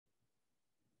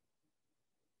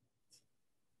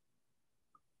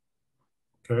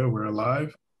Okay, we're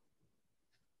live.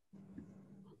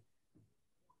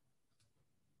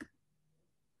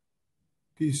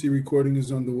 PC recording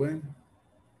is underway.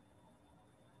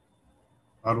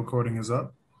 Auto recording is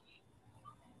up.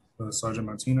 Sergeant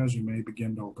Martinez, you may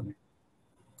begin the opening.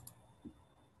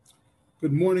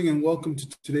 Good morning and welcome to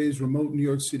today's remote New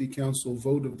York City Council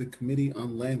vote of the Committee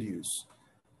on Land Use.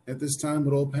 At this time,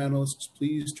 would all panelists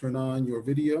please turn on your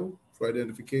video for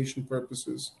identification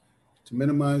purposes. To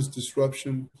minimize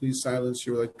disruption, please silence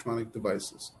your electronic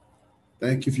devices.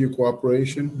 Thank you for your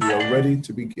cooperation. We are ready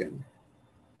to begin.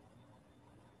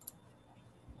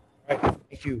 All right.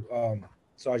 Thank you,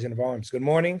 Sergeant of Arms. Good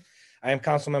morning. I am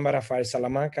Councilmember Rafael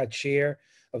Salamanca, Chair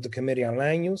of the Committee on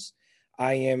Land Use.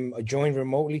 I am joined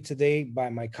remotely today by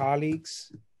my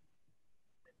colleagues.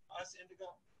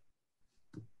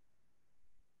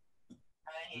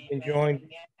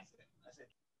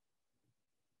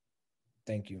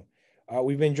 Thank you.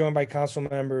 We've been joined by council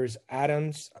members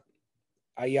Adams,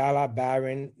 Ayala,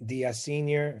 Barron, Diaz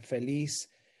Sr., Feliz,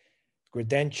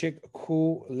 Grodenchik,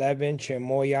 Ku, Levin, Chair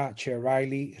Moya, Chair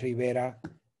Riley, Rivera,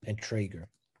 and Traeger.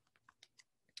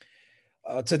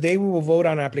 Today we will vote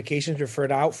on applications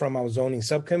referred out from our zoning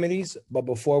subcommittees, but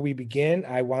before we begin,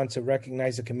 I want to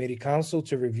recognize the committee council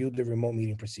to review the remote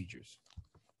meeting procedures.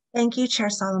 Thank you, Chair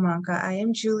Salamanca. I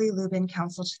am Julie Lubin,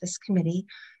 counsel to this committee.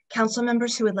 Council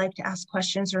members who would like to ask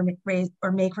questions or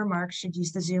make remarks should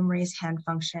use the Zoom raise hand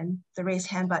function. The raise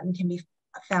hand button can be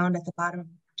found at the bottom of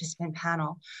the participant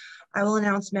panel. I will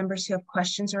announce members who have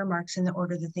questions or remarks in the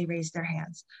order that they raise their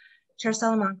hands. Chair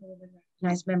Salamanca will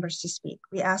recognize members to speak.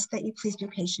 We ask that you please be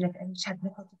patient if any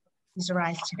technical difficulties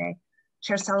arise today.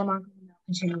 Chair Salamanca will now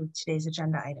continue with today's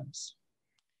agenda items.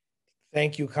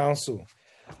 Thank you, council.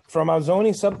 From our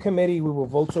zoning subcommittee, we will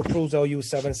vote to approve LU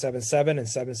 777 and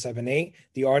 778,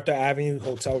 the Arthur Avenue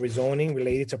Hotel rezoning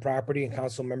related to property in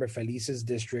Councilmember Feliz's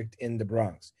district in the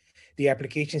Bronx. The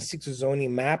application seeks a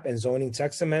zoning map and zoning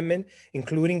text amendment,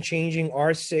 including changing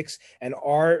R6 and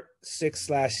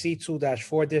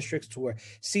R6/C2-4 districts to a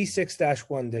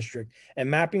C6-1 district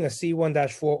and mapping a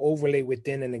C1-4 overlay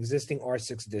within an existing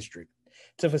R6 district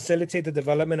to facilitate the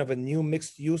development of a new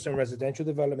mixed-use and residential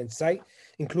development site,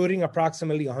 including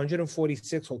approximately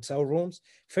 146 hotel rooms,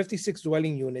 56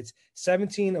 dwelling units,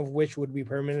 17 of which would be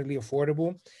permanently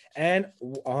affordable, and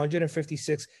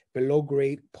 156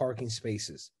 below-grade parking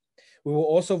spaces. We will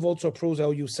also vote to approve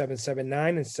LU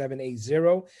 779 and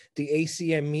 780, the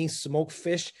ACME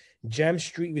Smokefish Gem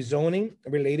Street rezoning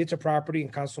related to property in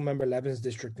Councilmember Levin's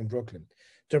district in Brooklyn.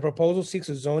 The proposal seeks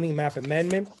a zoning map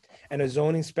amendment and a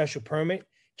zoning special permit,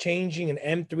 changing an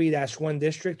M3-1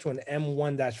 district to an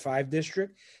M1-5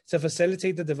 district to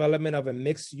facilitate the development of a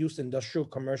mixed-use industrial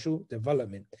commercial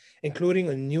development, including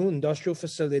a new industrial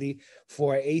facility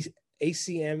for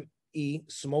ACME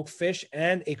Smokefish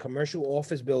and a commercial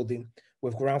office building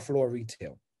with ground floor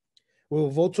retail. We will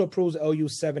vote to approve LU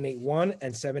 781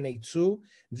 and 782,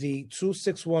 the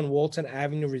 261 Walton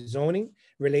Avenue rezoning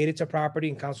related to property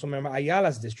in Councilmember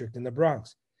Ayala's district in the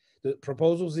Bronx. The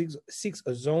proposal seeks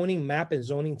a zoning map and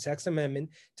zoning text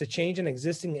amendment to change an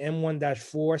existing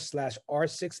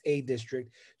M1-4/R6A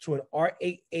district to an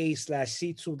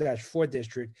R8A/C2-4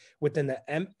 district within the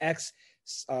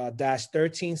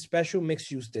MX-13 special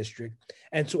mixed-use district,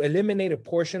 and to eliminate a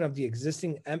portion of the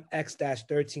existing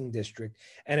MX-13 district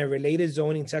and a related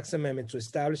zoning text amendment to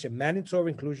establish a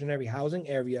mandatory inclusionary housing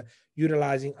area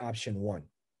utilizing option 1.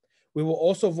 We will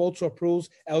also vote to approve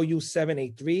LU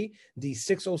 783, the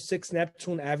 606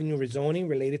 Neptune Avenue rezoning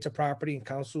related to property in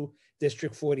Council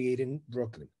District 48 in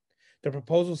Brooklyn. The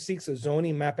proposal seeks a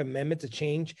zoning map amendment to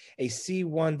change a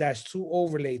C1-2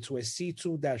 overlay to a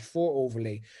C2-4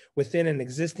 overlay within an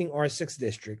existing R6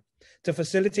 district to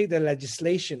facilitate the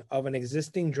legislation of an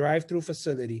existing drive-through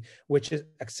facility, which is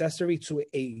accessory to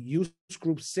a use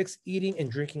group 6 eating and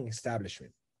drinking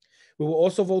establishment. We will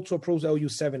also vote to approve LU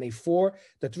 784,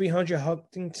 the 300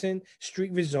 Huntington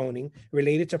Street rezoning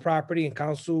related to property in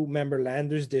Councilmember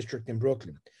LANDUSE district in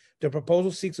Brooklyn. The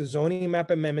proposal seeks a zoning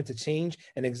map amendment to change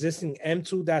an existing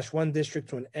M2-1 district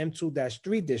to an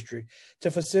M2-3 district to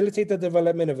facilitate the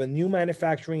development of a new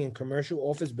manufacturing and commercial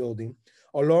office building,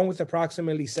 along with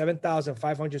approximately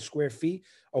 7,500 square feet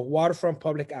of waterfront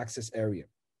public access area.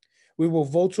 We will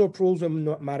vote to approve the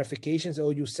modifications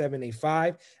LU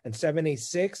 785 and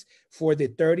 786 for the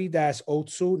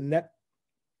 30-02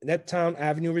 Neptown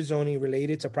Avenue rezoning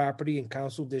related to property in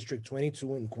Council District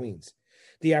 22 in Queens.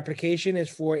 The application is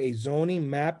for a zoning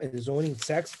map and zoning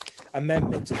text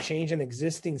amendment to change an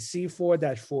existing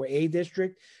C4-4A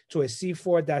district to a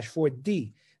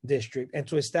C4-4D district and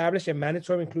to establish a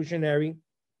mandatory inclusionary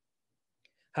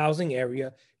housing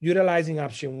area, utilizing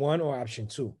option 1 or option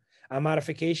 2. A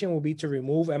modification will be to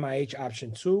remove MIH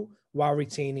option 2 while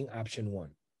retaining option 1.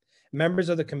 Members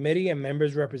of the committee and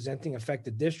members representing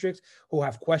affected districts who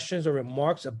have questions or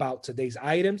remarks about today's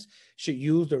items should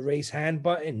use the raise hand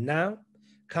button now.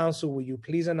 Council, will you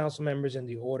please announce members in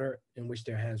the order in which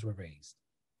their hands were raised?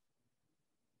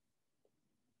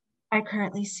 I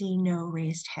currently see no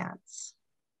raised hands.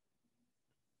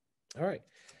 All right.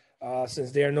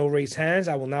 Since there are no raised hands,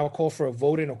 I will now call for a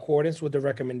vote in accordance with the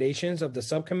recommendations of the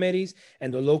subcommittees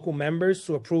and the local members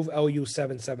to approve LU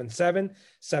 777,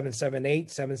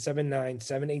 778, 779,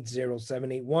 780,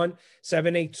 781,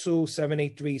 782,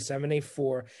 783,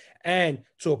 784, and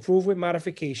to approve with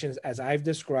modifications as I've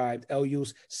described,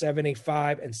 LUs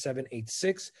 785 and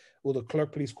 786. Will the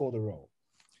clerk please call the roll?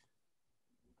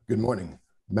 Good morning.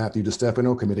 Matthew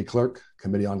DiStefano, Committee Clerk,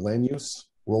 Committee on Land Use.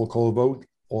 Roll call vote.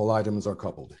 All items are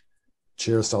coupled.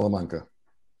 Chair Salamanca.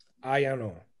 Aye on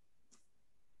all.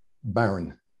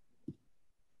 Barron.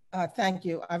 Thank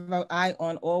you. I vote aye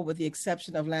on all with the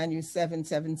exception of Land Use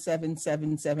 777,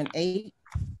 778,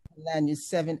 Land Use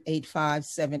 785,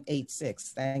 786.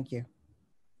 Thank you.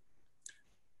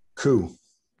 Koo.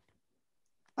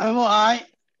 I vote aye.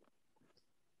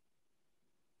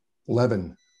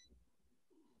 Levin.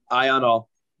 Aye on all.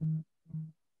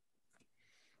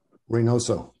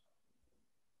 Reynoso.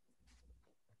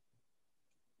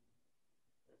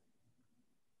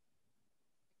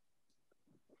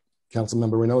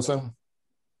 Councilmember Reynoso.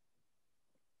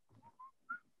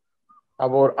 I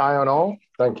vote aye on all.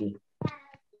 Thank you.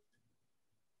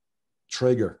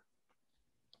 Traeger.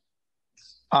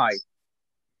 Aye.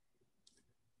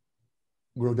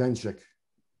 Grodenchik.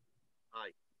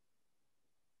 Aye.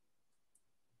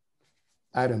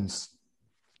 Adams.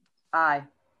 Aye.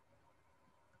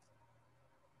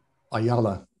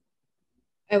 Ayala.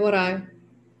 I vote aye.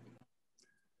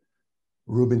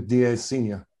 Ruben Diaz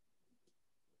Sr.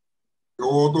 Yo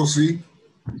voto sí.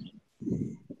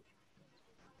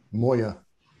 Moya.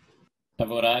 I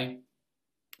vote aye.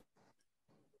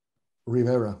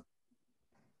 Rivera.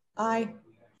 Aye.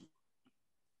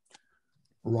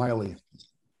 Riley.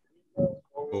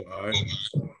 Oh, aye.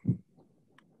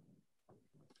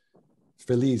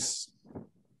 Feliz.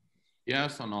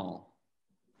 Yes on all.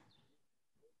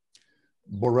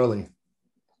 Borelli.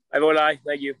 I vote aye.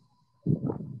 Thank you.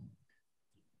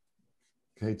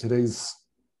 Okay, today's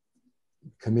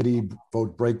committee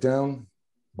vote breakdown.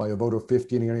 By a vote of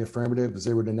 15 in the affirmative,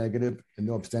 0 to negative, and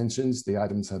no abstentions, the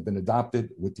items have been adopted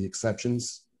with the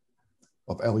exceptions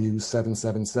of LU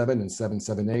 777 and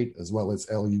 778, as well as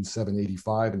LU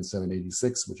 785 and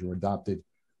 786, which were adopted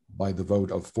by the vote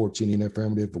of 14 in the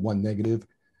affirmative, 1 negative,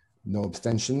 no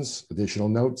abstentions. Additional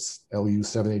notes, LU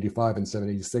 785 and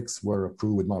 786 were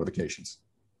approved with modifications.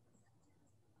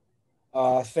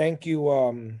 Thank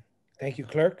you. Thank you,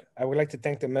 Clerk. I would like to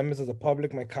thank the members of the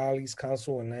public, my colleagues,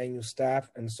 council, and land use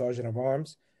staff, and the Sergeant of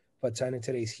Arms for attending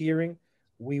today's hearing.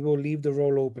 We will leave the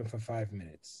roll open for 5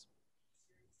 minutes.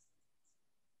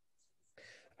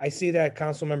 I see that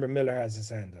Councilmember Miller has his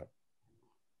hand up.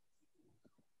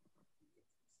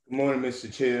 Good morning,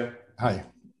 Mr. Chair. Hi.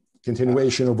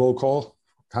 Continuation of roll call.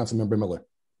 Councilmember Miller.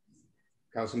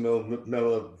 Councilmember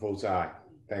Miller votes aye.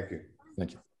 Thank you.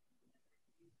 Thank you.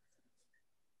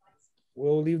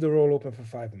 We'll leave the roll open for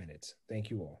 5 minutes. Thank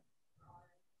you all.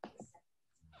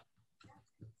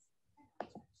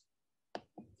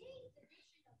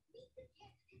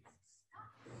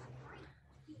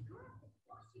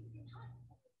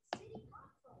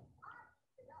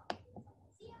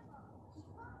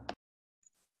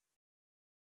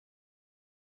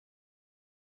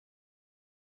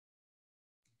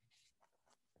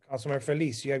 Councilmember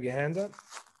Feliz, you have your hand up?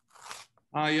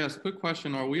 Yes, quick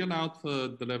question. Are we allowed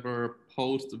to deliver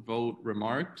post-vote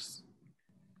remarks?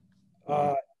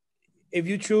 If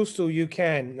you choose to, you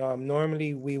can.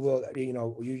 Normally, we will,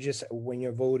 you just, when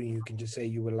you're voting, you can just say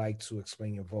you would like to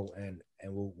explain your vote and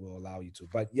we'll allow you to.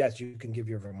 But yes, you can give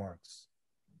your remarks.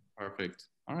 Perfect.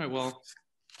 All right, well,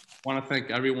 I want to thank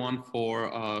everyone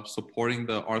for supporting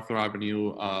the Arthur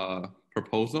Avenue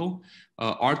proposal.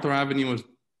 Arthur Avenue is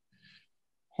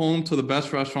home to the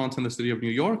best restaurants in the city of New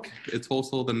York. It's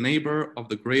also the neighbor of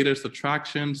the greatest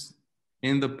attractions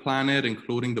in the planet,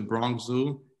 including the Bronx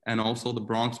Zoo and also the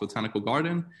Bronx Botanical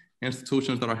Garden,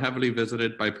 institutions that are heavily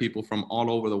visited by people from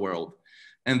all over the world.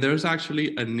 And there's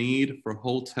actually a need for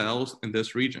hotels in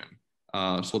this region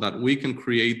so that we can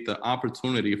create the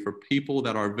opportunity for people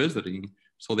that are visiting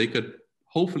so they could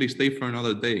hopefully stay for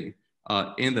another day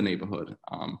in the neighborhood.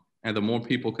 And the more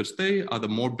people could stay, the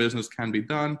more business can be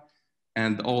done,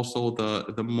 and also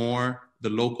the more the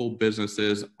local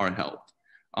businesses are helped.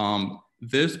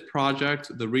 This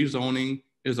project, the rezoning,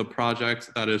 is a project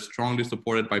that is strongly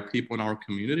supported by people in our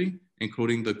community,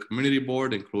 including the community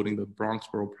board, including the Bronx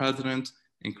Borough President,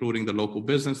 including the local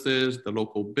businesses, the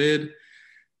local BID,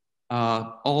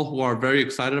 all who are very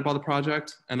excited about the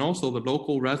project, and also the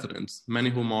local residents, many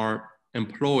of whom are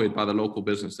employed by the local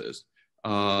businesses.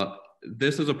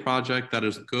 This is a project that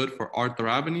is good for Arthur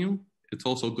Avenue. It's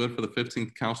also good for the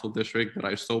 15th Council District that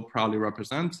I so proudly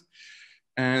represent.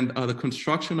 And the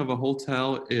construction of a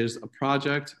hotel is a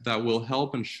project that will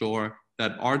help ensure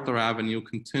that Arthur Avenue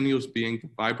continues being the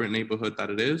vibrant neighborhood that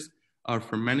it is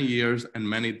for many years and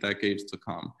many decades to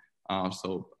come.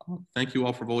 So thank you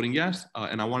all for voting yes.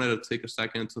 And I wanted to take a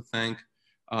second to thank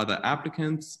the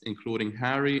applicants, including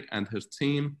Harry and his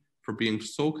team, for being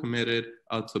so committed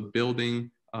to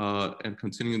building and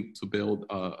continuing to build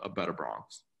a better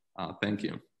Bronx. Thank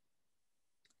you.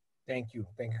 Thank you.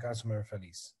 Thank you, Councilmember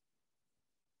Feliz.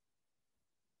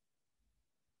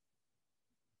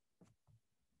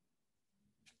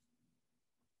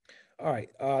 All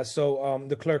right, so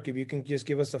the clerk, if you can just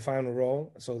give us the final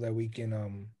roll so that we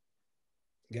can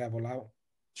gavel out.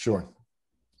 Sure.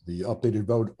 The updated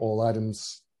vote, all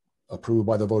items approved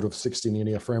by the vote of 16 in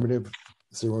the affirmative,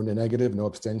 0 in the negative, no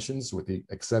abstentions, with the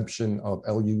exception of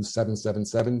LU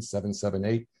 777,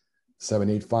 778,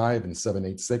 785, and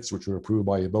 786, which were approved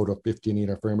by a vote of 15 in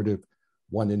the affirmative,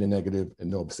 1 in the negative, and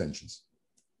no abstentions.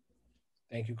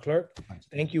 Thank you, clerk.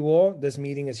 Thank you all. This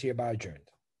meeting is hereby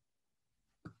adjourned.